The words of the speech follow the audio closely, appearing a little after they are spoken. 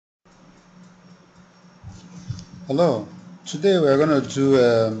Hello, today we are going to do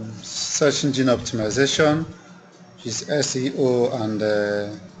search engine optimization, which is SEO, and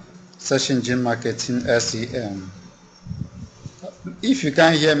search engine marketing, SEM. If you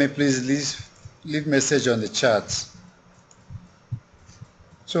can't hear me, please leave message on the chat.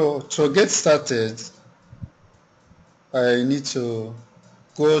 So to get started, I need to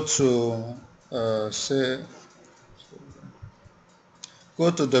go to go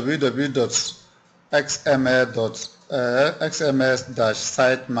to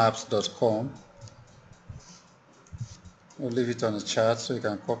www.xms-sitemaps.com. We'll leave it on the chat so you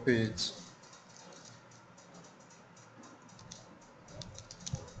can copy it.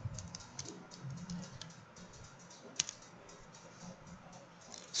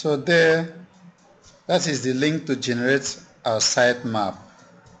 So there, that is the link to generate our sitemap.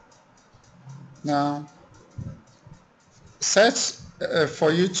 Now, search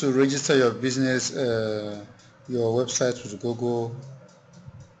for you to register your business, your website with Google,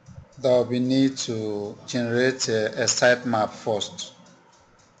 there will be need to generate a sitemap first.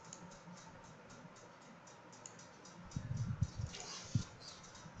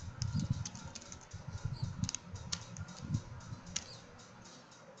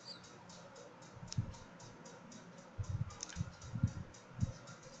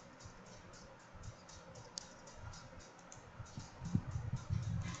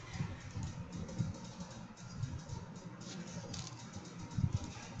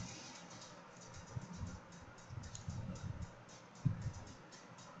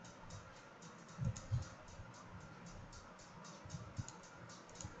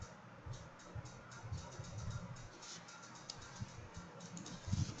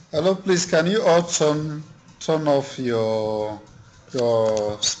 Hello, please, can you all turn off your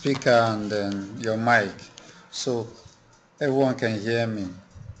speaker and then your mic so everyone can hear me?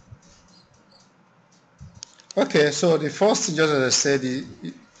 Okay, so the first thing, just as I said, you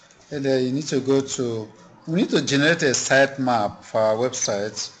need to we need to generate a sitemap for our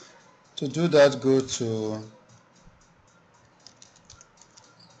website. To do that, go to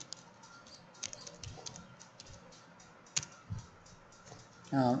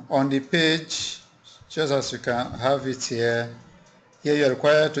on the page, just as you can have it here. Here you are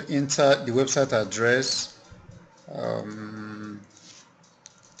required to enter the website address.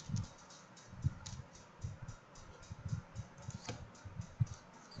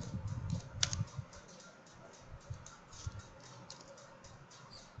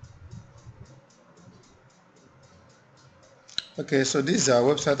 Okay, so this is our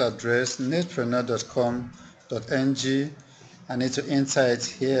website address, netpreneur.com.ng. I need to enter it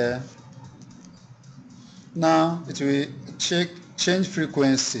here. Now it will change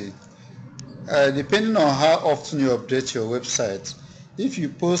frequency. Depending on how often you update your website. If you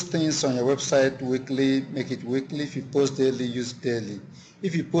post things on your website weekly, make it weekly. If you post daily, use daily.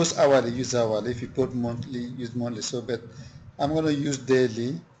 If you post hourly, use hourly. If you post monthly, use monthly. So, but I'm going to use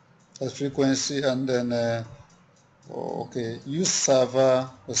daily as frequency, and then okay, use server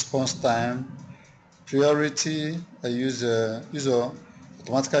response time, priority. I use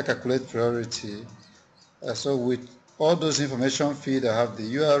automatically calculate priority. So with all those information feed, I have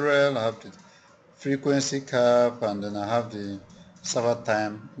the URL, I have the frequency cap, and then I have the server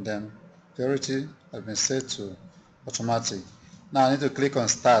time. Then priority has been set to automatic. Now I need to click on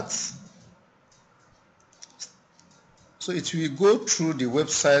start. So it will go through the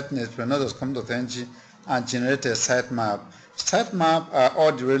website netpreneur.com.ng and generate a sitemap. Sitemap are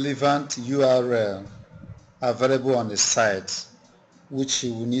all the relevant URL available on the site, which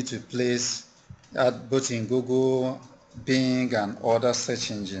you will need to place both in Google, Bing, and other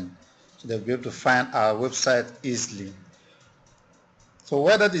search engines. So they'll be able to find our website easily. So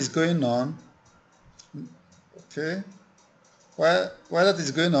while that is going on, okay, while that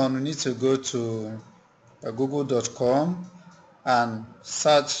is going on, we need to go to google.com and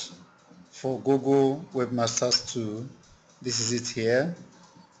search for Google Webmasters 2. This is it here.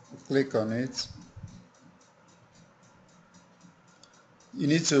 Click on it. You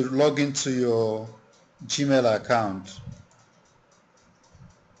need to log into your Gmail account.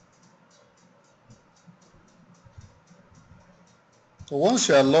 So once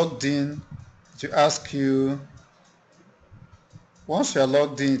you are logged in, to ask you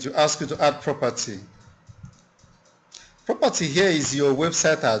to add property. Property here is your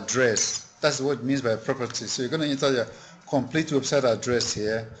website address. That's what it means by property. So you're going to enter your complete website address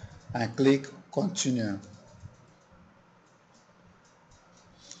here and click continue.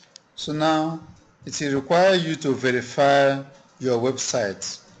 So now it will require you to verify your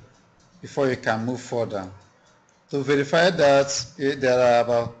website before you can move further. To verify that, there are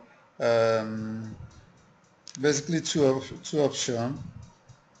about basically two options.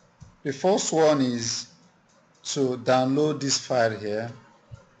 The first one is to download this file here.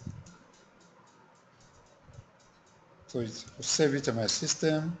 So save it to my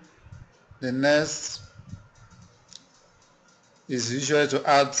system. The next is usually to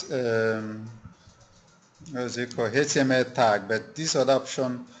add what's it called, HTML tag, but this other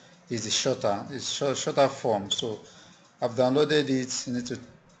option is the shorter form. So I've downloaded it. You need to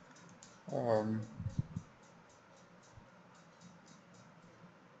um,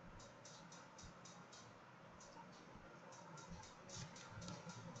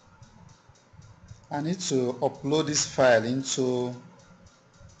 I need to upload this file into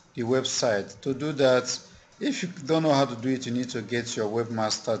the website. To do that, if you don't know how to do it, you need to get your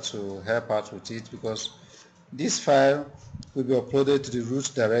webmaster to help out with it, because this file will be uploaded to the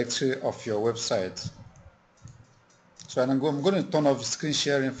root directory of your website. So I'm going to turn off screen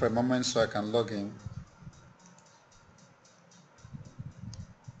sharing for a moment so I can log in.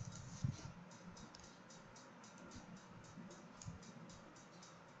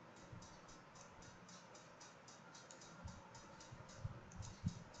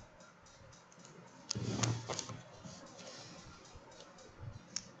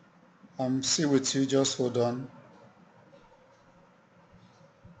 I'm still with you, just hold on.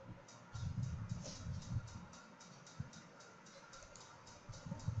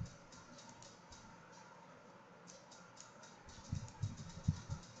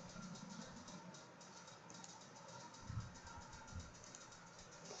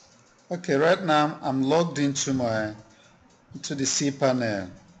 Okay, right now I'm logged into the cPanel.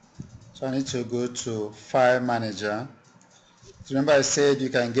 So I need to go to File Manager. Remember I said you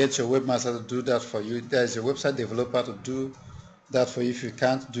can get your webmaster to do that for you. There's a website developer to do that for you if you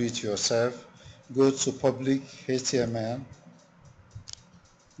can't do it yourself. Go to Public HTML.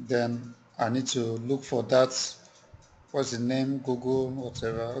 Then I need to look for that. What's the name? Google,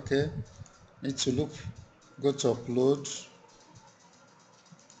 whatever. Okay. Need to go to Upload,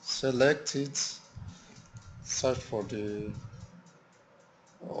 select it, search for the,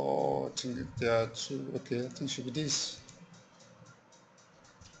 oh, I think there are two. Okay, I think it should be this.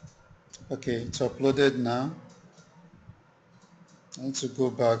 Okay, it's uploaded now. I need to go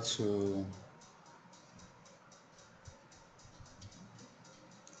back to,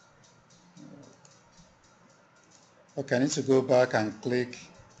 okay, I need to go back and click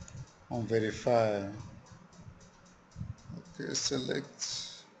on verify. Okay, select.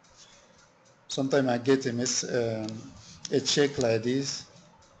 Sometimes I get a check like this,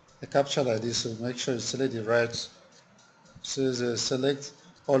 a capture like this, so make sure you select the right. It says select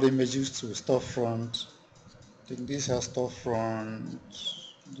all images to storefront. I think this has storefront,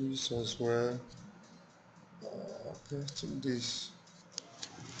 this as well. Okay, I think this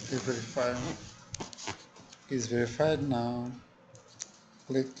is verified. It's verified now.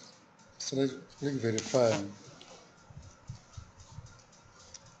 Click, select, click verify.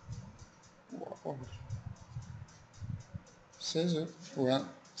 Wow. Says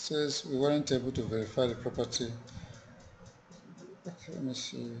says we weren't able to verify the property. Okay, let me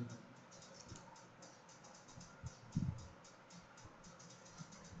see.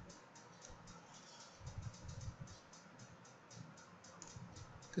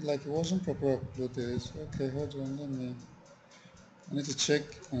 Okay, like it wasn't properly uploaded. Okay, hold on, I need to check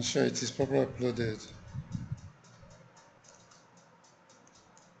and sure it is properly uploaded.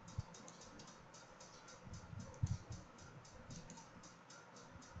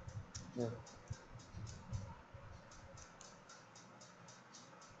 Yeah.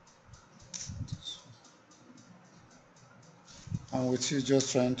 I'm with you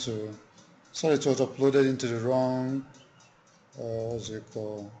just trying to, sorry it was uploaded into the wrong, what's it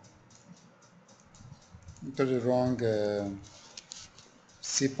called? Into the wrong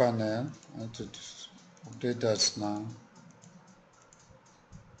cPanel. I need to update that now.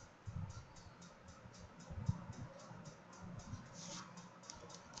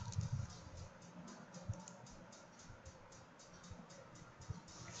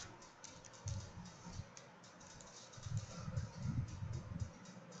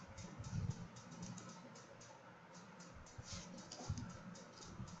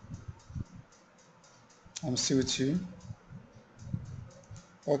 I'm still with you.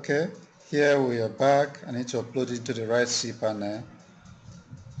 Okay, here we are back. I need to upload it to the right cPanel.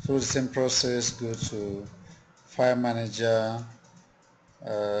 Through the same process, go to File Manager,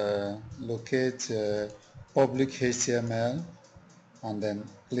 locate public HTML, and then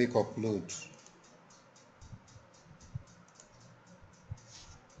click Upload.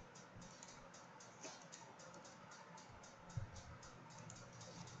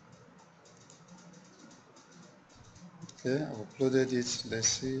 Okay, I've uploaded it. Let's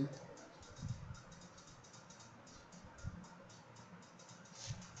see.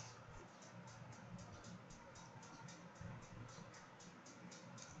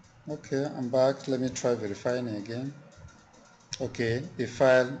 Okay, I'm back. Let me try verifying again. Okay, the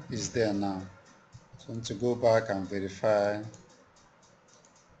file is there now. So I need to go back and verify.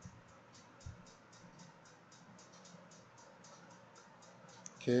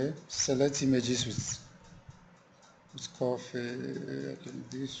 Okay, select images with coffee. I think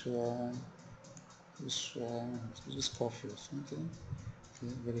this one, this is coffee or something.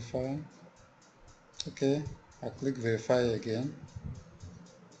 Okay, verify. Okay, I click verify again.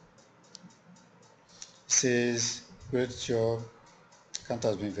 It says great job, account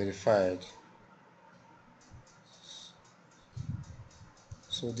has been verified.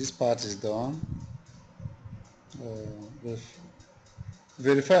 So this part is done.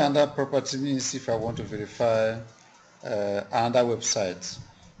 Verify another property means if I want to verify another website.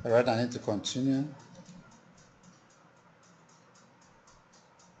 Alright, I need to continue.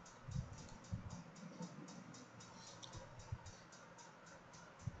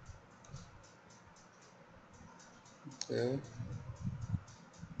 Okay.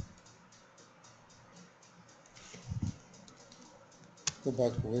 Go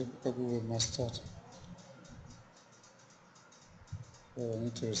back to Google Webmaster. So I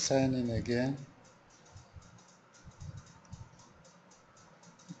need to sign in again.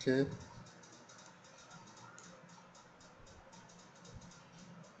 Okay.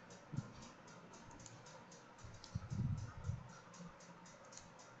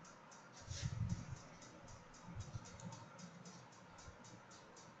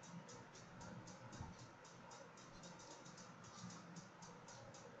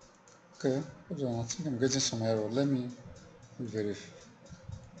 Okay. Hold on, I think I'm getting some error. Let me verify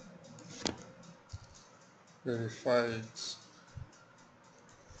it.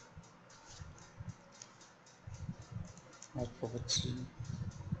 Add property.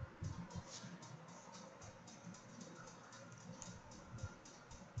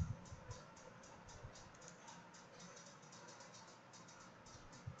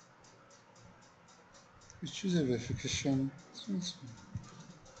 We choose a verification.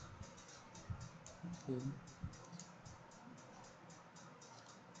 Okay.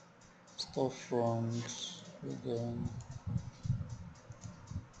 Storefront. Hold on.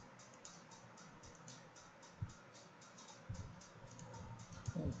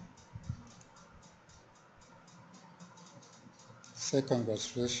 Say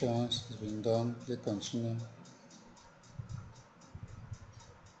congratulations, it's been done. Click continue.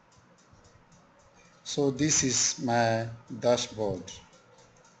 So this is my dashboard.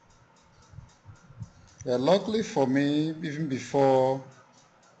 Luckily for me, even before,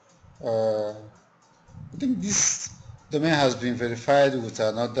 I think this domain has been verified with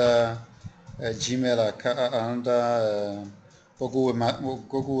another Gmail account, another Google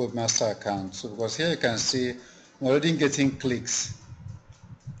Webmaster account. So because here you can see I'm already getting clicks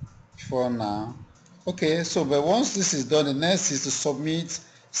for now. Okay, so but once this is done, the next is to submit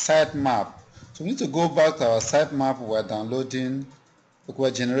sitemap. So we need to go back to our sitemap we're downloading,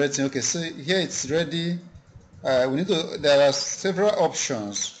 we're generating. Okay, so here it's ready. We need to, there are several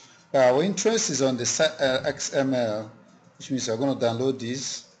options. Our interest is on the XML, which means you're going to download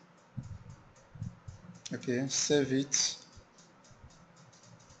this. Okay, save it.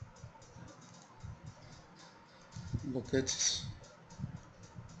 Locate it.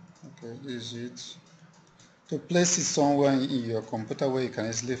 Okay, this is it. To place it somewhere in your computer where you can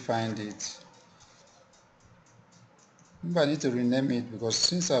easily find it. Maybe I need to rename it because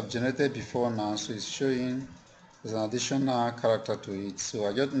since I've generated before now, so it's showing there's an additional character to it. So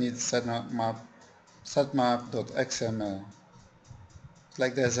I just need sitemap.xml.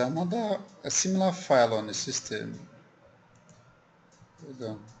 Like there's a similar file on the system. Hold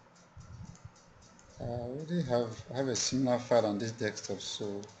on. I already have a similar file on this desktop,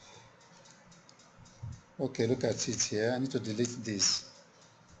 so okay, look at it here. I need to delete this.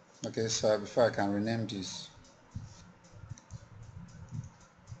 Okay, so before I can rename this.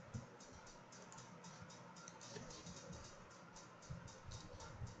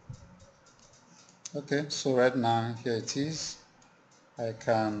 Okay, so right now here it is. I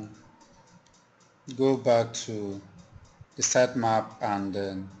can go back to the sitemap and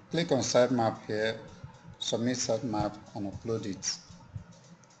then click on sitemap here, submit sitemap and upload it.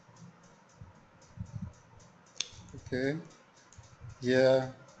 Okay,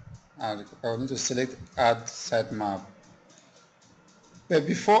 here I'll need to select add sitemap. But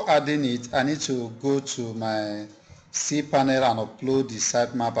before adding it, I need to go to my cPanel and upload the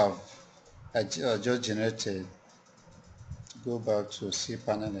sitemap I just generated. go back to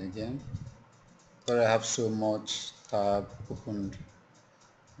cPanel again, but I have so much tab opened.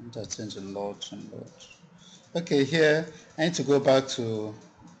 That change a lot and lot. Okay, here I need to go back to,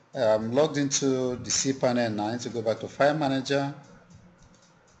 I'm logged into the cPanel now. I need to go back to File Manager,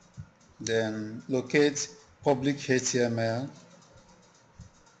 then locate public HTML,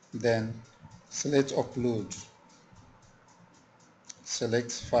 then select Upload,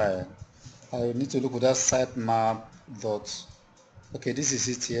 select File. I will need to look at that sitemap dot. Okay, this is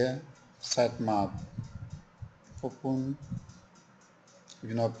it here. Sitemap. Open. It's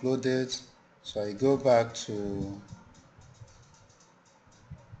been uploaded. So I go back to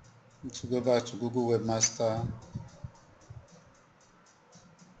Google Webmaster.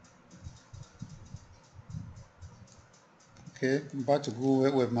 Okay, back to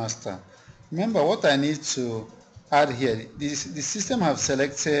Google Webmaster. Remember what I need to add here. The system have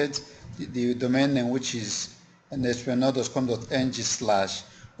selected the domain name, which is netpreneur.com.ng/.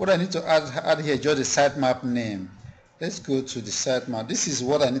 What I need to add here is just the sitemap name. Let's go to the sitemap. This is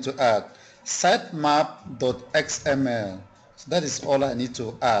what I need to add. Sitemap.xml. So that is all I need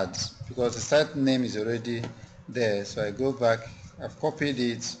to add because the site name is already there. So I go back, I've copied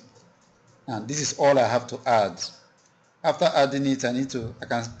it, and this is all I have to add. After adding it, I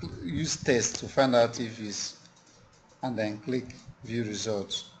can use test to find out if it's, and then click view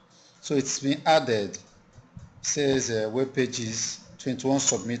results. So it's been added. It says web pages 21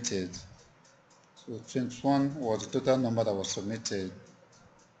 submitted. So 21 was the total number that was submitted.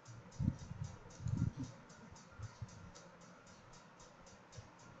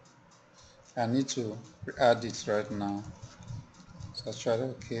 I need to add it right now. So I try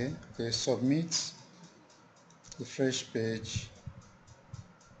okay, submit the fresh page.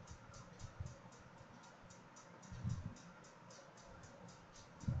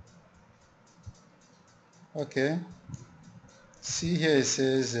 Okay, see here it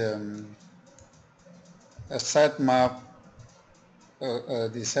says a sitemap,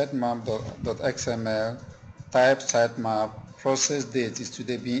 the sitemap.xml, type sitemap, process date is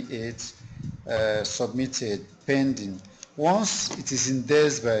today being 8, submitted, pending. Once it is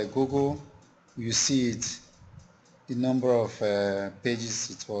indexed by Google, you see it, the number of pages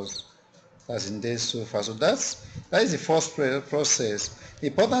it was that's indexed so far. So that is the first process. The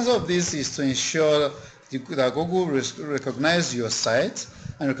importance of this is to ensure that Google recognize your site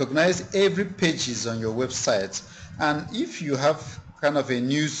and recognize every pages on your website. And if you have kind of a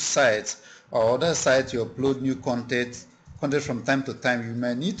news site or other site you upload new content from time to time, you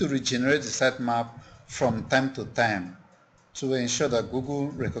may need to regenerate the sitemap from time to time to ensure that Google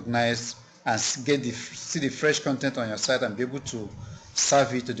recognize and see the fresh content on your site and be able to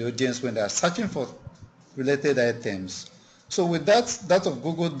serve it to the audience when they are searching for related items. So with that of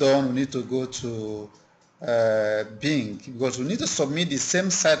Google done, we need to go to Bing because we need to submit the same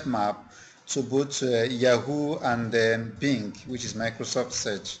sitemap to both Yahoo and then Bing, which is Microsoft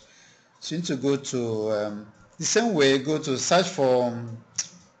Search. So you need to go to the same way, go to search for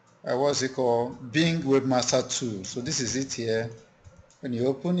what's it called, Bing Webmaster 2. So this is it here. When you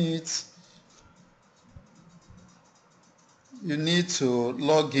open it, you need to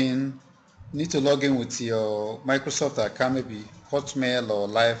log in. You need to log in with your Microsoft account, maybe Hotmail or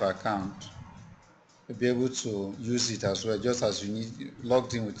Live account, to be able to use it as well, just as you need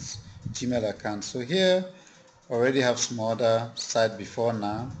logged in with Gmail account. So here, already have some other sites before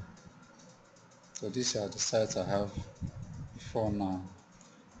now. So these are the sites I have before now.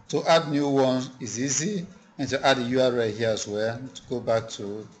 To add new ones is easy, and to add a URL here as well. To go back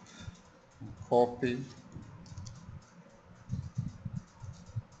to copy.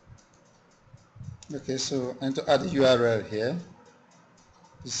 Okay, so I need to add a URL here.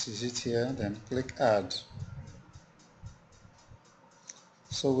 This is it here, then click add.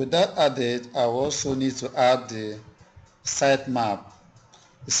 So with that added, I also need to add the sitemap.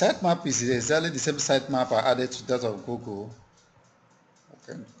 The sitemap is exactly the same sitemap I added to that of Google. I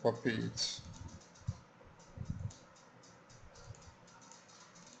can copy it.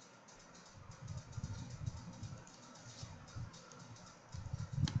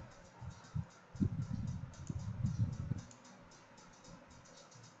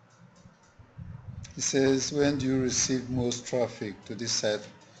 It says, when do you receive most traffic to this site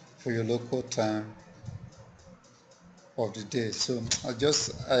for your local time of the day? So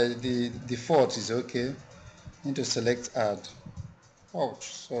the default is okay. I need to select add. Ouch,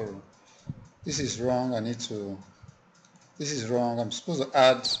 sorry. This is wrong. This is wrong. I'm supposed to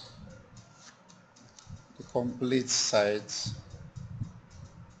add the complete site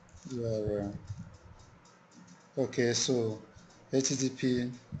URL. Okay, so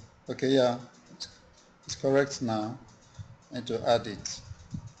HTTP. Okay, yeah, it's correct now. and to add it.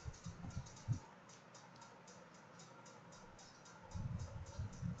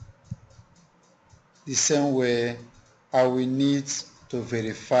 The same way, I will need to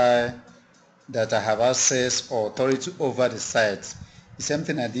verify that I have access or authority over the site. The same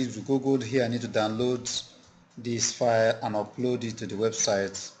thing I did with Google. Here I need to download this file and upload it to the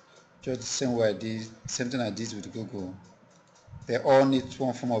website. Just the same way I did, same thing I did with Google. They all need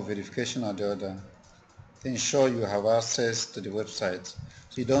one form of verification or the other to ensure you have access to the website,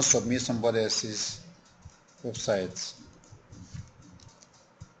 so you don't submit somebody else's website.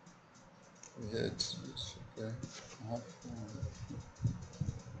 Okay.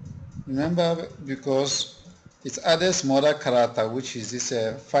 Remember, because it's added some other character, which is this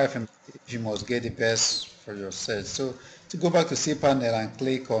 5 you must get the best for your search. So to go back to cPanel and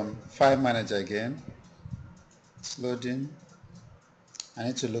click on File Manager again, it's loading. I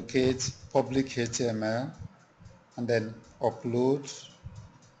need to locate public HTML and then upload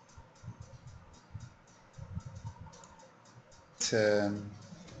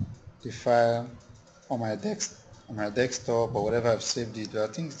the file on my desktop or whatever I've saved it. I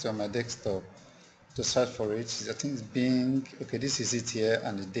think it's on my desktop. To search for it, I think it's Bing. Okay, this is it here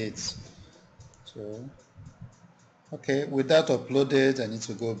and the dates. So okay, with that uploaded, I need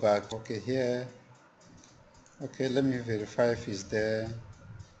to go back. Okay, here. Okay, let me verify if it's there.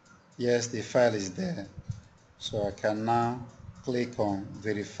 Yes, the file is there. So I can now click on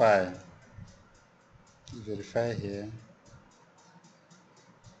verify. Verify here.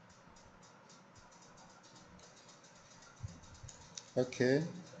 Okay,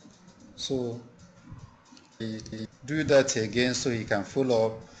 so do that again so he can follow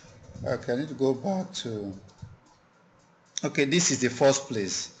up. Okay, I need to go back to, okay, this is the first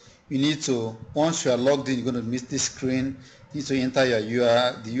place. You need to, once you are logged in, you're going to meet this screen. You need to enter your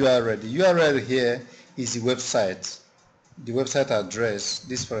URL, the URL. The URL here is the website address.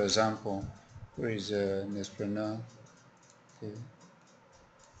 This, for example, where is Netpreneur? Okay.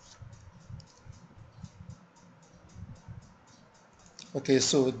 Okay,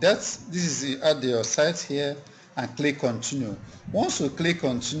 so this is add your site here and click continue. Once you click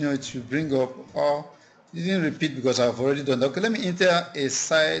continue, it will bring up, oh, it didn't repeat because I've already done that. Okay, let me enter a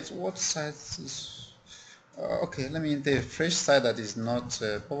site. What site is, okay, let me enter a fresh site that is not,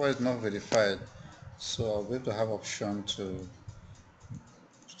 probably not verified. So I'll be able to have option to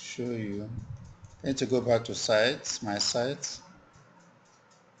show you. I need to go back to sites, my site.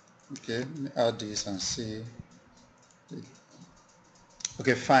 Okay, let me add this and see.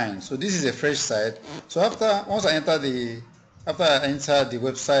 Okay, fine. So this is a fresh site. So once I enter the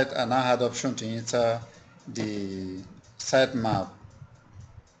website, I now had option to enter the site map.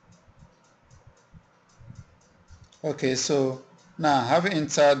 Okay, so now having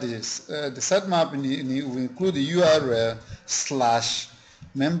entered this, the sitemap will include the URL slash,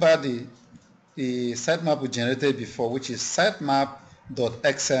 remember the sitemap we generated before, which is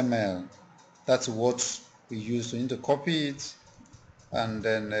sitemap.xml. That's what we use. We need to copy it and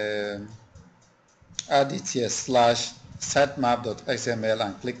then add it here, slash sitemap.xml,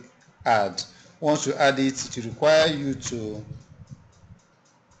 and click add. Once you add it, it will require you to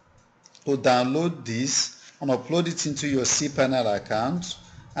download this and upload it into your cPanel account,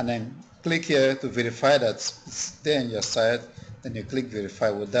 and then click here to verify that it's there in your site. Then you click verify.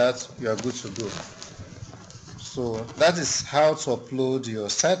 With that, you are good to go. So that is how to upload your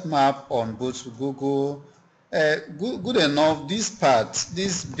sitemap on both Google. Good enough.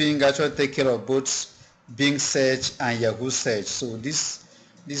 This Bing actually take care of both Bing search and Yahoo search. So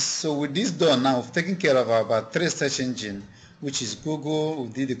so with this done now, we've taken care of about 3 search engines, which is Google. We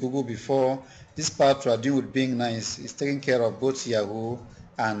did the Google before. This part we are doing with Bing now is taking care of both Yahoo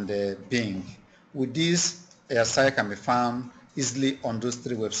and Bing. With this, your site can be found easily on those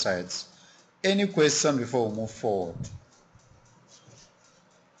 3 websites. Any question before we move forward?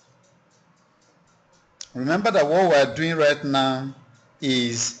 Remember that what we are doing right now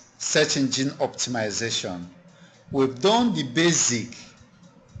is search engine optimization. We've done the basic.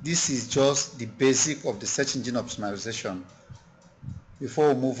 This is just the basic of the search engine optimization.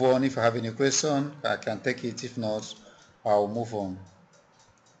 Before we move on, if I have any question, I can take it. If not, I'll move on.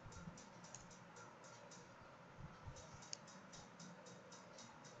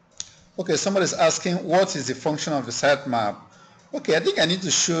 Okay, somebody's asking, what is the function of the sitemap? Okay, I think I need to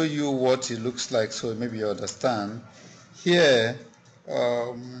show you what it looks like so maybe you understand. Here,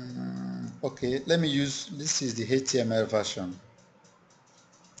 okay, let me use, this is the HTML version.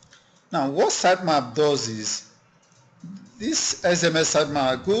 Now, what sitemap does is, this SMS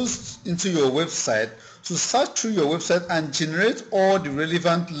sitemap goes into your website to search through your website and generate all the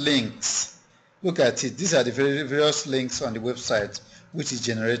relevant links Look at it. These are the various links on the website which is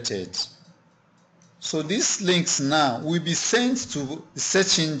generated. So these links now will be sent to the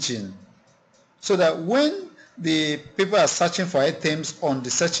search engine so that when the people are searching for items on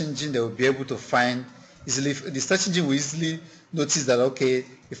the search engine, they will be able to find easily. The search engine will easily notice that, okay,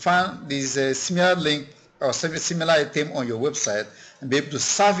 you found this similar link or similar item on your website and be able to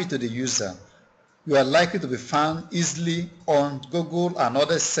serve it to the user. You are likely to be found easily on Google and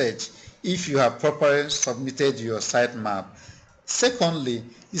other search if you have properly submitted your sitemap. Secondly,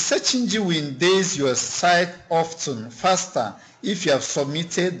 the search engine will index your site often faster if you have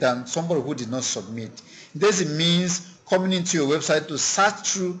submitted than somebody who did not submit. This means coming into your website to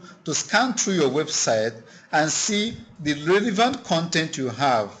scan through your website and see the relevant content you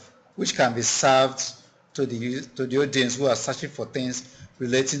have, which can be served to the audience who are searching for things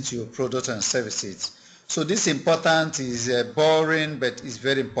relating to your products and services. So this important is boring, but it's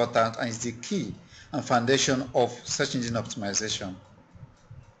very important and is the key and foundation of search engine optimization.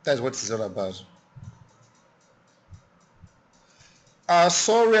 That's what it's all about.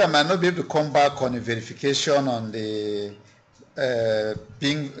 Sorry, I might not be able to come back on the verification on the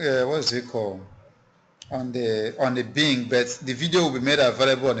Bing, what is it called? On the Bing, but the video will be made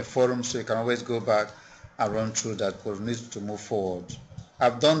available on the forum, so you can always go back and run through that because we need to move forward.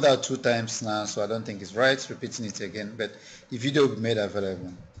 I've done that 2 times now, so I don't think it's right repeating it again, but the video will be made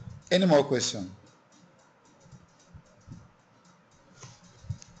available. Any more questions?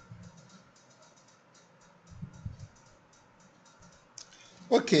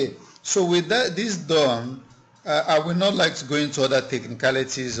 Okay, so with this done, I would not like to go into other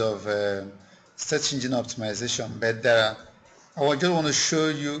technicalities of search engine optimization, but I just want to show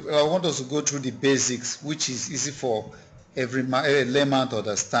you, I want us to go through the basics, which is easy for every layman to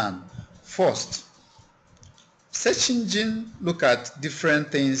understand. First, search engine look at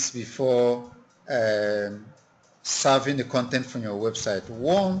different things before serving the content from your website.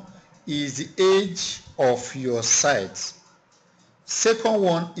 One is the age of your site. Second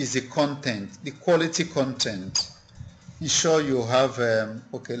one is the content, the quality content. Ensure you have,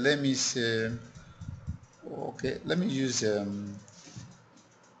 okay, let me say, okay, let me use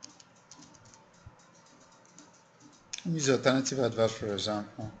alternative advert, for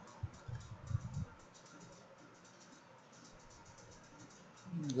example.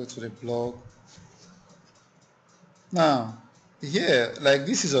 Go to the blog. Now, here, like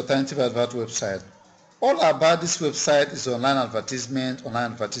this is alternative advert website. All about this website is online advertisement,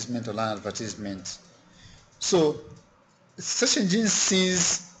 online advertisement, online advertisement. So, search engine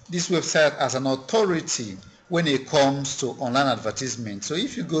sees this website as an authority when it comes to online advertisement. So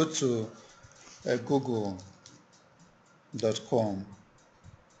if you go to google.com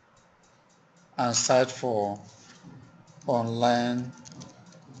and search for online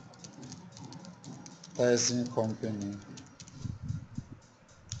advertising company,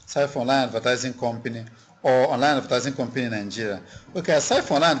 search for online advertising company or online advertising company in Nigeria. Okay, aside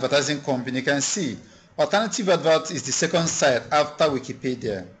from online advertising company, you can see alternative advert is the second site after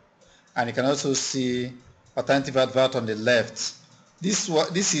Wikipedia, and you can also see alternative advert on the left. This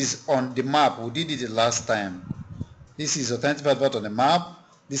is on the map. We did it the last time. This is alternative advert on the map.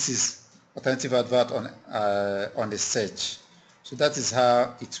 This is alternative advert on the search. So that is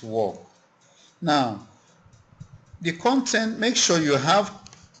how it works. Now, the content, make sure you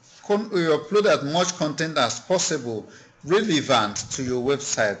upload as much content as possible relevant to your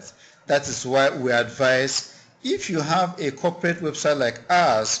website. That is why we advise, if you have a corporate website like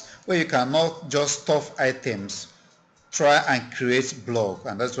ours where you cannot just stuff items, try and create blog.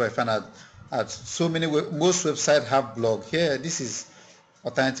 And that's why I found out most websites have blog. Here, this is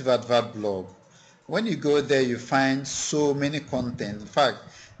alternative advert blog. When you go there, you find so many content. In fact,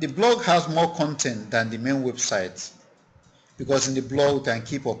 the blog has more content than the main website, because in the blog you can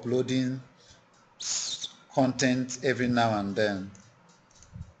keep uploading content every now and then.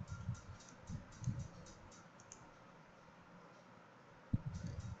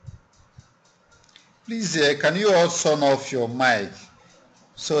 Please, can you all turn off your mic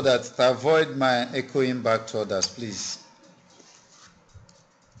so that to avoid my echoing back to others, please?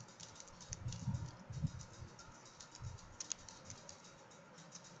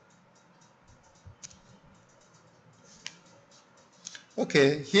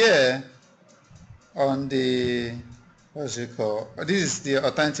 Okay, here on the, what's it called? This is the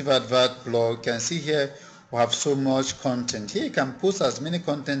alternative advert blog. You can see here we have so much content. Here you can post as many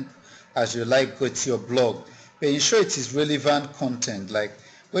content as you like with your blog, but ensure it is relevant content. Like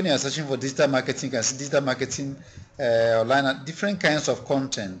when you are searching for digital marketing, you can see digital marketing, online, different kinds of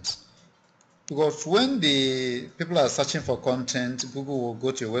content. Because when the people are searching for content, Google will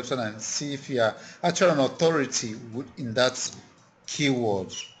go to your website and see if you are actually an authority in that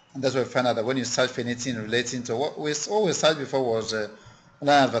keyword. And that's why we find out that when you search for anything relating to what we searched before was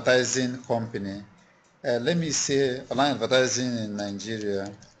online advertising company. Let me say online advertising in Nigeria.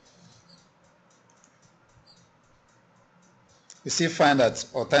 You still find that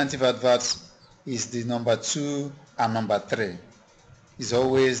alternative adverts is the number 2 and number 3. It's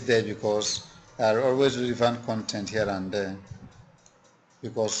always there because there are always relevant content here and there.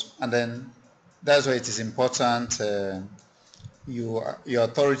 And then that's why it is important your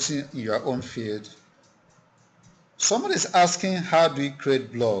authority in your own field. Somebody is asking, how do you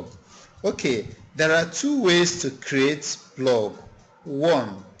create blog? Okay, there are 2 ways to create blog.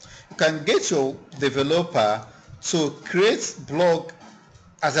 One, you can get your developer to create blog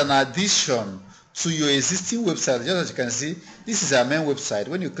as an addition to your existing website. Just as you can see, this is our main website.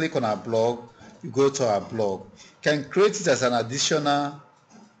 When you click on our blog, you go to our blog. You can create it as an additional.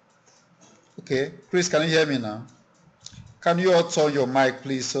 Okay, Chris, can you hear me now? Can you all turn your mic,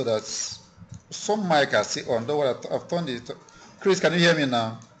 please, so that some mic are still on. Don't worry, I've turned it. Chris, can you hear me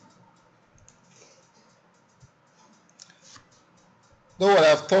now? Don't worry,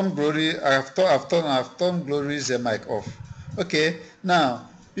 I've turned Glory's mic off. Okay, now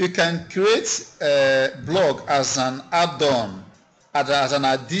you can create a blog as an add-on, as an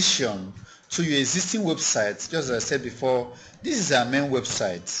addition to your existing website. Just as I said before, this is our main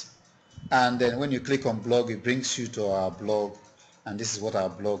website. And then when you click on blog, it brings you to our blog, and this is what our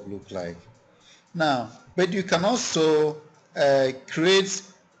blog looks like. Now, but you can also create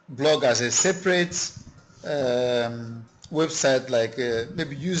blog as a separate website, like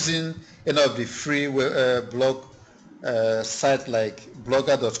maybe using any of the free blog site like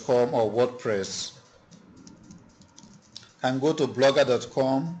blogger.com or WordPress. And go to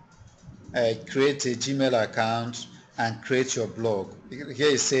blogger.com, create a Gmail account, and create your blog.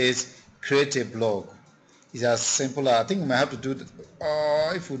 Here it says create a blog. It's as simple as, I think we might have to do,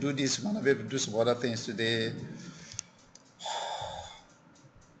 if we do this, we might not be able to do some other things today.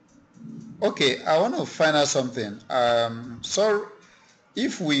 Okay, I want to find out something. So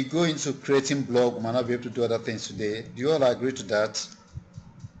if we go into creating blog, we might not be able to do other things today. Do you all agree to that?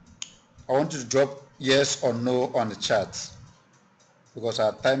 I want you to drop yes or no on the chat, because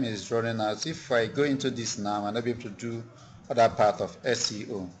our time is running out. If I go into this now, I might not be able to do other part of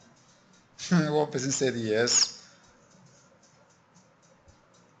SEO. One person said yes.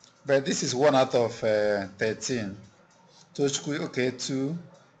 But this is 1 out of 13. Tochku, okay, 2.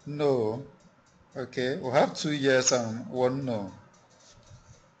 No. Okay, we'll have 2 yes and 1 no.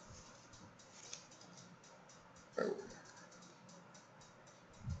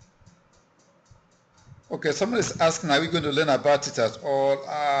 Okay, someone is asking, are we going to learn about it at all?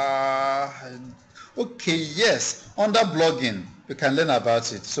 Okay, yes. Under blogging, we can learn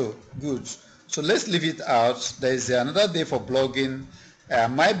about it. So, good. So let's leave it out. There is another day for blogging. I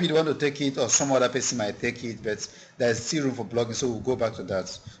might be the one to take it, or some other person might take it, but there's still room for blogging, so we'll go back to that.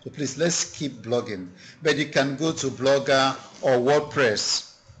 So please, let's keep blogging. But you can go to Blogger or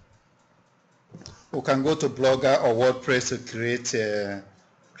WordPress. You can go to Blogger or WordPress to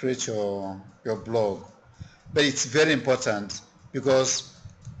create your blog. But it's very important, because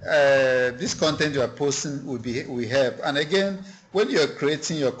this content you are posting will help. And again, when you're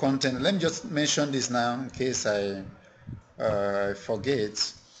creating your content, let me just mention this now in case I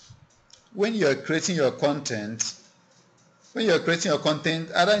forget. When you're creating your content,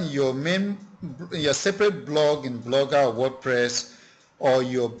 either in your separate blog in Blogger or WordPress, or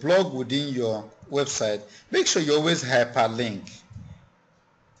your blog within your website, make sure you always hyperlink.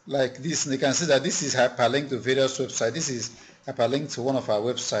 Like this, and you can see that this is hyperlinked to various websites. This is hyperlinked to one of our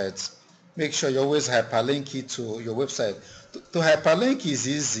websites. Make sure you always hyperlink it to your website. To hyperlink is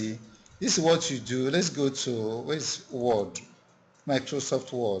easy. This is what you do. Let's go to, where's Word?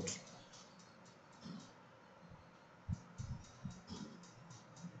 Microsoft Word.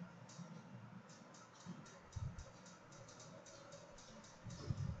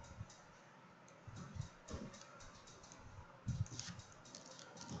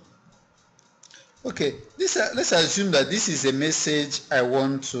 Okay, let's assume that this is a message I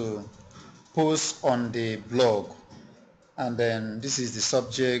want to post on the blog, and then this is the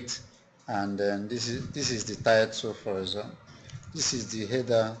subject, and then this is the title, for example. This is the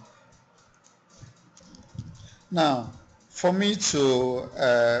header. Now, for me to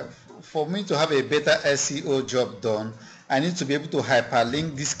have a better SEO job done, I need to be able to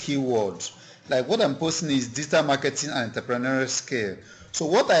hyperlink these keywords. Like what I'm posting is digital marketing and entrepreneurial scale. So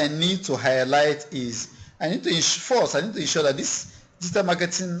what I need to highlight is I need to ensure that this digital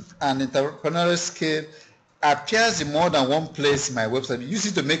marketing and entrepreneurial scale appears in more than one place in my website. Use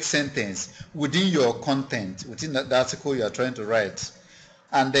it to make sentence within your content, within the article you are trying to write.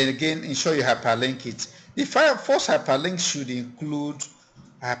 And then again, ensure you hyperlink it. The first hyperlink should include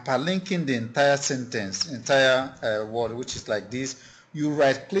hyperlinking the entire sentence, entire word, which is like this. You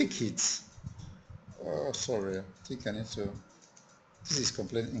right click it. Oh, sorry, I think I need to, this is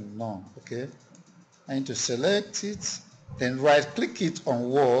completely, no, okay. I need to select it, then right click it on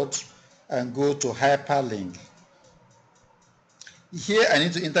Word and go to hyperlink. Here I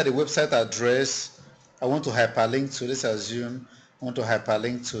need to enter the website address I want to hyperlink to. Let's assume I want to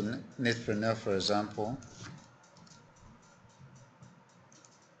hyperlink to Netpreneur, for example.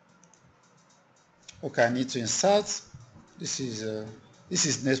 Okay, I need to insert. This is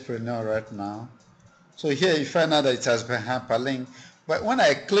Netpreneur right now. So here you find out that it has been hyperlinked. But when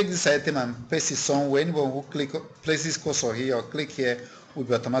I click this item and paste it somewhere, anyone who places cursor here or click here will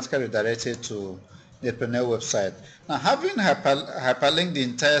be automatically redirected to the Netpreneur website. Now, having hyperlinked the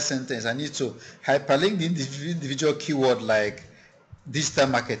entire sentence, I need to hyperlink the individual keyword like digital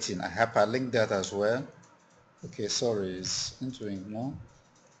marketing. I hyperlink that as well. Okay, sorry, it's into ignore.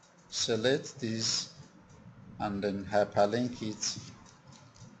 Select this and then hyperlink it.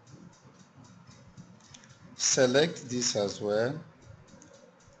 Select this as well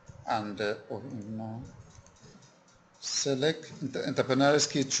and no. Select entrepreneurial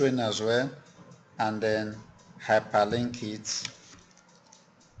skill training as well and then hyperlink it.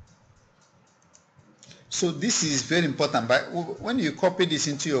 So this is very important, but when you copy this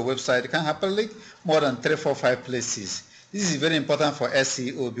into your website, you can hyperlink more than 3, 4, 5 places. This is very important for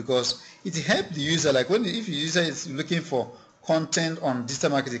SEO because it helps the user, like if the user is looking for content on digital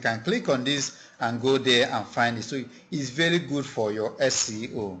marketing, you can click on this and go there and find it. So it's very good for your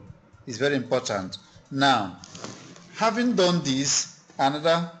SEO. It's very important. Now, having done this,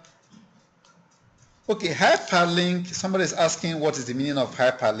 okay, hyperlink, somebody is asking what is the meaning of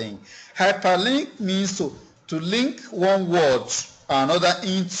hyperlink. Hyperlink means to link one word or another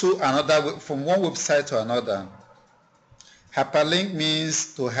into another, from one website to another. Hyperlink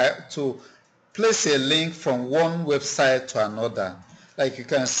means to place a link from one website to another. Like you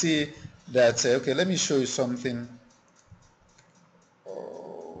can see that, okay, let me show you something.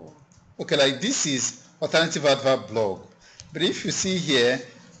 Okay, like this is alternative advert blog. But if you see here,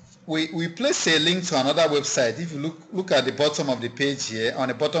 we place a link to another website. If you look at the bottom of the page here, on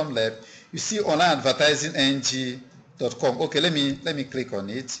the bottom left, you see onlineadvertisingng.com. Okay, let me click on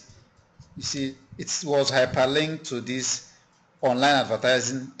it. You see, it was hyperlinked to this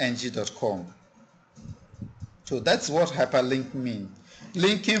onlineadvertisingng.com. So that's what hyperlink means.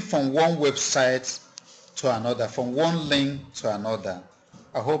 Linking from one website to another, from one link to another.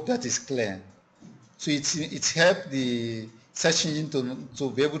 I hope that is clear. So it helps the search engine to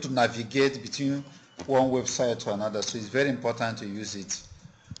be able to navigate between one website to another. So it's very important to use it.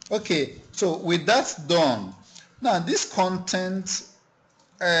 Okay, so with that done, now this content,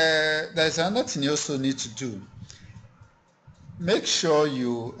 there's another thing you also need to do. Make sure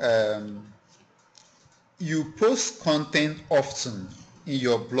you post content often in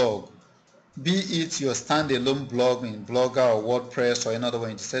your blog, be it your standalone blog in Blogger or WordPress or another one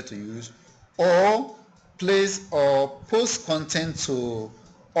you decide to use, or post content to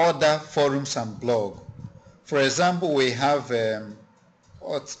other forums and blog. For example, we have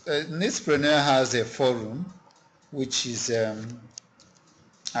Netpreneur has a forum which is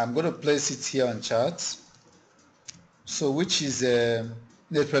I'm going to place it here on chat. So which is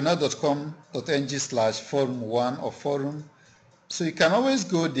netpreneur.com.ng/forum1 or forum. So you can always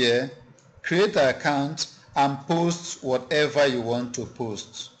go there, create an account and post whatever you want to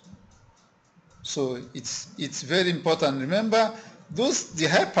post. So it's very important. Remember, the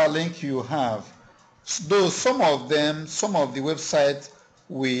hyperlink you have, though some of the websites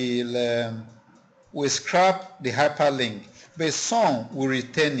will scrap the hyperlink, but some will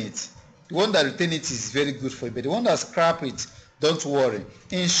retain it. The one that retain it is very good for you, but the one that scrap it, don't worry.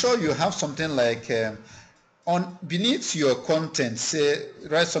 Ensure you have something like on beneath your content, say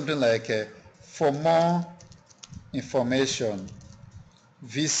write something like for more information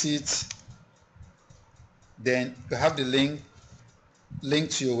visit, then you have the link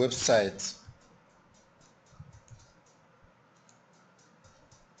to your website.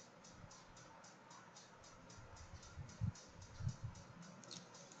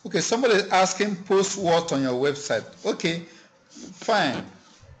 Okay, somebody is asking post what on your website. Okay, fine.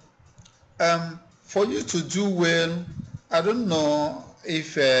 For you to do well, I don't know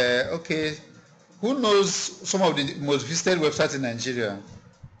if okay, who knows some of the most visited websites in Nigeria?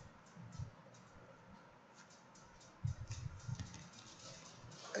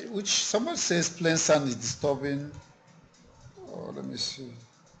 which someone says plain sound is disturbing. Oh, let me see.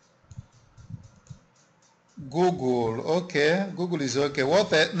 Google, okay. Google is okay.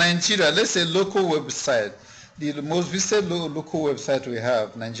 What Nigeria? Let's say local website. The most visited local website we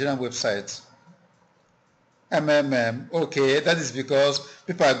have, Nigerian website. Okay, that is because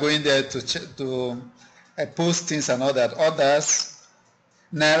people are going there to post things and all that. Others,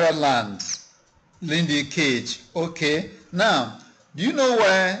 Naira Land, Lindy Cage. Okay, now, do you know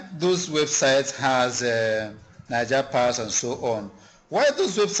why those websites has Niger Pass and so on? Why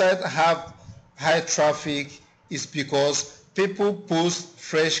those websites have high traffic is because people post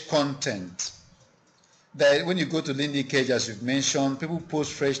fresh content. That when you go to Lindy Cage, as you've mentioned, people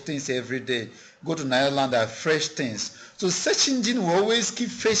post fresh things every day. Go to Ireland, there are fresh things. So search engine will always keep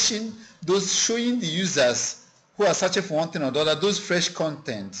fetching those, showing the users who are searching for one thing or the other, those fresh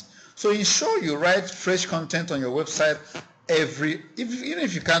content. So ensure you write fresh content on your website even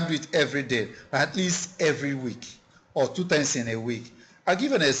if you can't do it every day, but at least every week or 2 times in a week. I'll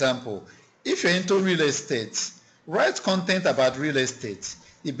give an example. If you're into real estate, write content about real estate,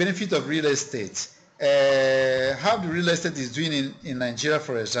 the benefit of real estate, how the real estate is doing in Nigeria,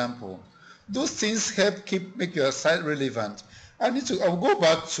 for example. Those things help make your site relevant. I'll go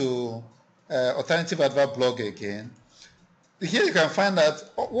back to Alternative Advert blog again. Here you can find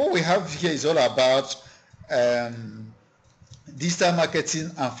that what we have here is all about digital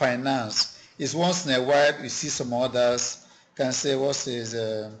marketing and finance. It's once in a while you see some others can say what is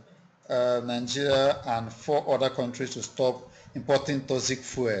Nigeria and 4 other countries to stop importing toxic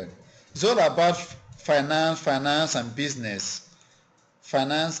fuel. It's all about finance and business.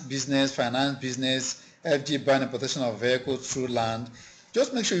 Finance, business, FG ban importation of vehicles through land.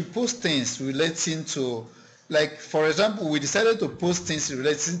 Just make sure you post things relating to, like for example, we decided to post things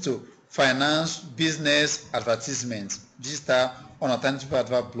relating to finance, business, advertisement, digital on Alternative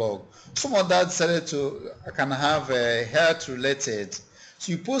Advert blog. Some of that decided to can have health related.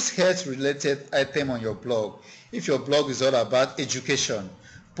 So you post health related item on your blog. If your blog is all about education,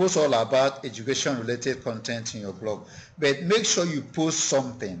 post all about education related content in your blog. But make sure you post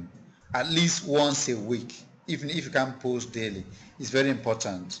something at least once a week, even if you can't post daily. It's very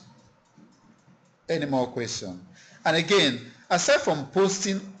important. Any more questions? And again, aside from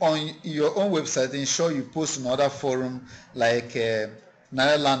posting on your own website, ensure you post in other forums like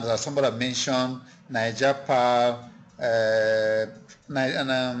Nireland, as somebody mentioned, Niger Power,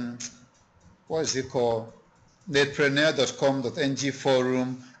 what is it called? Netpreneur.com.ng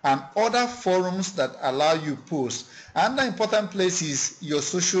forum and other forums that allow you post. Another important place is your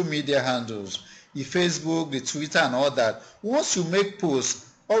social media handles, the Facebook, the Twitter and all that. Once you make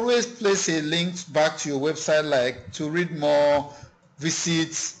posts, always place a link back to your website, like to read more,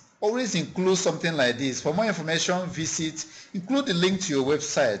 visit. Always include something like this. For more information, visit, include the link to your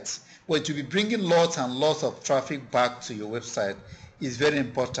website, where it will be bringing lots and lots of traffic back to your website. It's very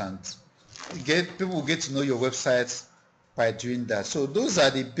important. People will get to know your website by doing that. So those are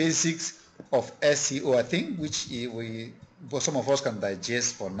the basics of SEO, I think, which some of us can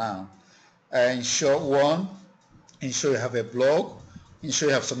digest for now. Ensure you have a blog. Ensure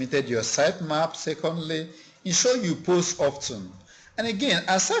you have submitted your sitemap. Secondly, ensure you post often. And again,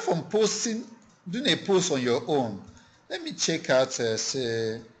 aside from doing a post on your own, let me check out,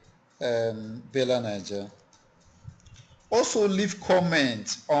 say, Bella Niger. Also leave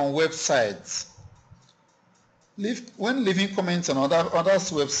comments on websites. When leaving comments on others'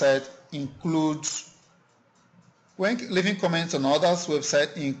 website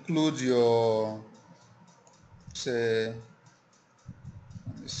includes your, say,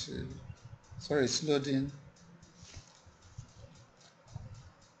 let me see. Sorry, it's loading.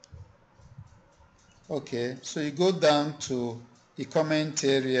 Okay, so you go down to the comment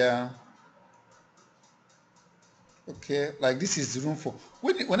area. Okay, like this is the room for,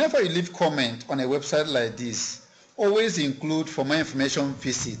 whenever you leave comment on a website like this, always include for more information,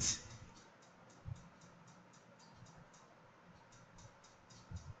 visit.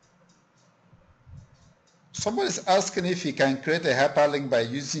 Somebody is asking if you can create a hyperlink by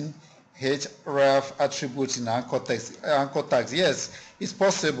using href attributes in anchor tags. Yes, it's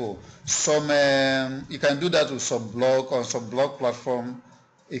possible. You can do that with some blog, on some blog platform.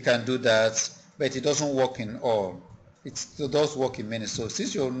 You can do that, but it doesn't work in all. It does work in many. So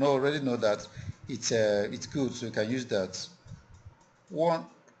since you already know that, it's good. So you can use that.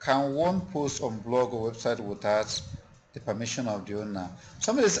 Can one post on blog or website without the permission of the owner?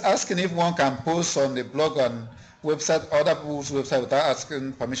 Somebody is asking if one can post on the blog and website, other people's website without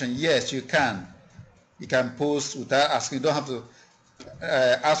asking permission. Yes, you can. You can post without asking. You don't have to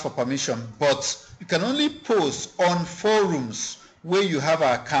ask for permission, but you can only post on forums where you have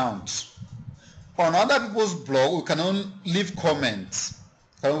an account. On other people's blog, you can only leave comments.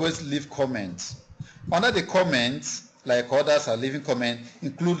 You can always leave comments. Under the comments, like others are leaving comments,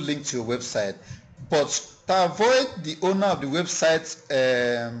 include link to your website. But to avoid the owner of the website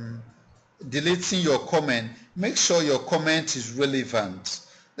deleting your comment, make sure your comment is relevant.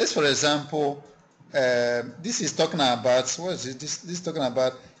 Let's, for example, this is talking about, what is it? This is talking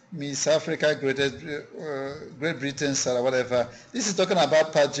about Miss Africa, Great Britain, or whatever. This is talking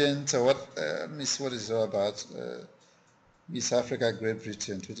about pageant, or what, Miss, what is it all about? Miss Africa, Great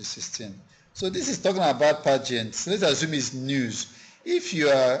Britain, 2016. So this is talking about pageants. Let's assume it's news. If you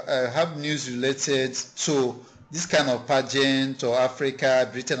have news related to this kind of pageant or Africa,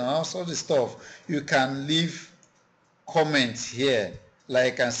 Britain, and all sorts of stuff, you can leave comments here,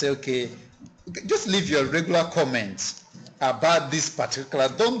 like, and say, okay, just leave your regular comments about this particular.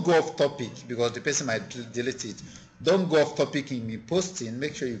 Don't go off topic because the person might delete it. Don't go off topic in me posting.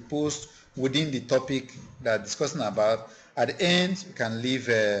 Make sure you post within the topic that discussing about. At the end, you can leave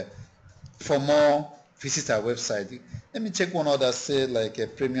for more, visit our website. Let me check one other, say like a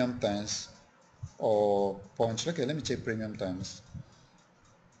Premium Times or Punch. Okay, let me check Premium Times.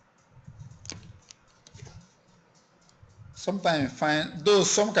 Sometimes find, though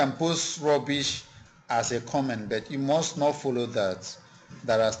some can post rubbish as a comment, but you must not follow that.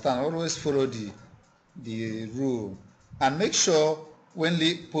 That I stand. Always follow the rule, and make sure when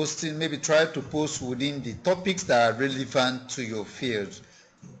posting, maybe try to post within the topics that are relevant to your field,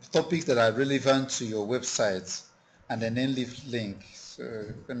 topics that are relevant to your website, and then leave link. So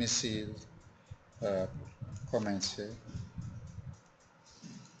let me see comments here.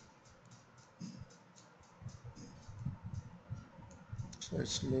 So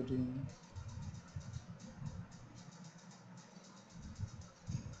it's loading.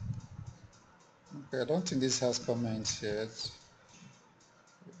 Okay, I don't think this has comments yet.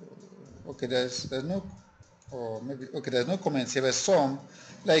 Okay, there's no, or maybe, okay, there's no comments here, but some,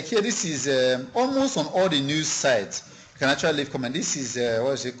 like here, this is almost on all the news sites. You can actually leave comment. This is,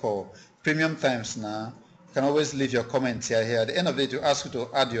 what is it called? Premium Times now. You can always leave your comments here. At the end of the day, to ask you to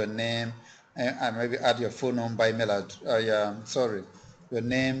add your name and maybe add your phone number, email address, your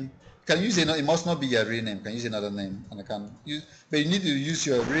name. You can use it must not be your real name. You can use another name, and I can use, but you need to use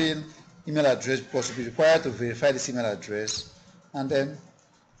your real email address because you'll be required to verify this email address, and then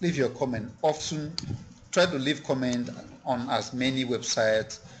leave your comment. Often try to leave comment on as many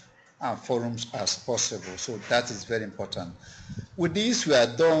websites and forums as possible. So that is very important. With this, we are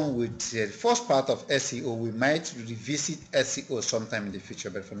done with the first part of SEO. We might revisit SEO sometime in the future,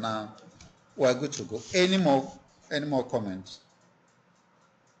 but for now, we are good to go. Any more comments?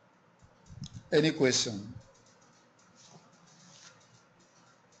 Any question?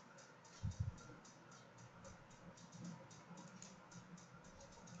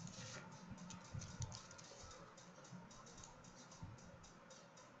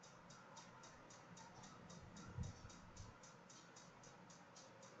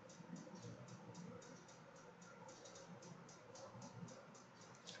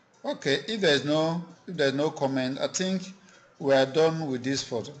 Okay, if there's no comment, I think we are done with this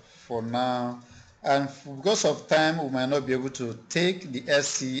for now. And because of time, we might not be able to take the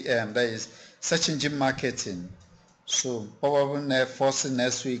SEM, that is search engine marketing. So probably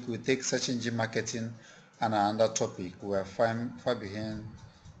next week we take search engine marketing and another topic. We are far behind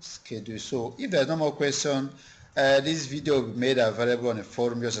schedule. So if there's no more question, this video will be made available on the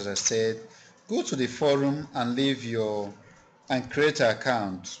forum, just as I said. Go to the forum and and create an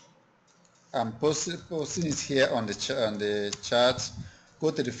account. I'm posting it here on the chat.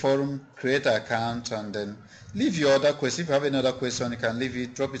 Go to the forum, create an account, and then leave your other question. If you have any other question, you can leave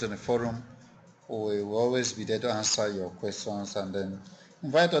it, drop it on the forum. We will always be there to answer your questions, and then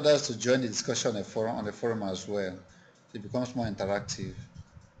invite others to join the discussion on the forum as well. It becomes more interactive.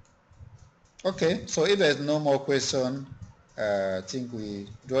 Okay, so if there's no more question, I think we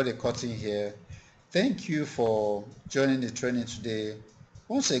draw the curtain here. Thank you for joining the training today.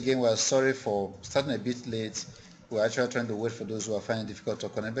 Once again, we're sorry for starting a bit late. We're actually trying to wait for those who are finding it difficult to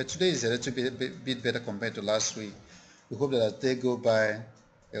connect, but today is a little bit better compared to last week. We hope that as they go by,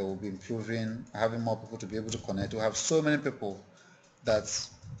 it will be improving, having more people to be able to connect. We have so many people that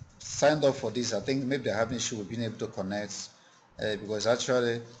signed up for this. I think maybe they're having issue with being able to connect because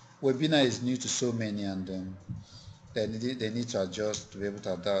actually webinar is new to so many, and they need to adjust to be able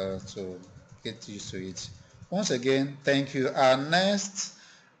to adapt, to get used to it. Once again, thank you. Next,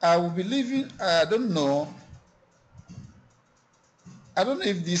 I will be leaving. I don't know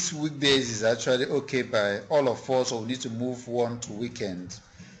if this weekdays is actually okay by all of us, or we need to move one to weekend.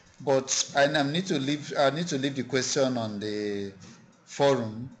 but I need to leave the question on the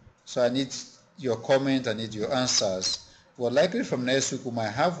forum, so I need your comment, I need your answers. Well, likely from next week we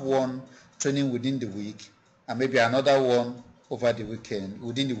might have one training within the week and maybe another one over the weekend,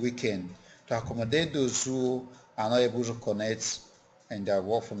 within the weekend, to accommodate those who are not able to connect in their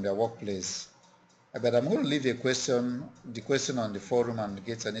work from their workplace. But I'm going to leave the question on the forum, and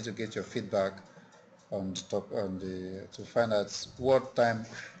I need to get your feedback on the top on the to find out what time,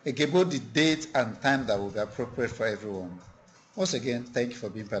 again, both the date and time that will be appropriate for everyone. Once again, thank you for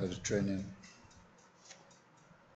being part of the training.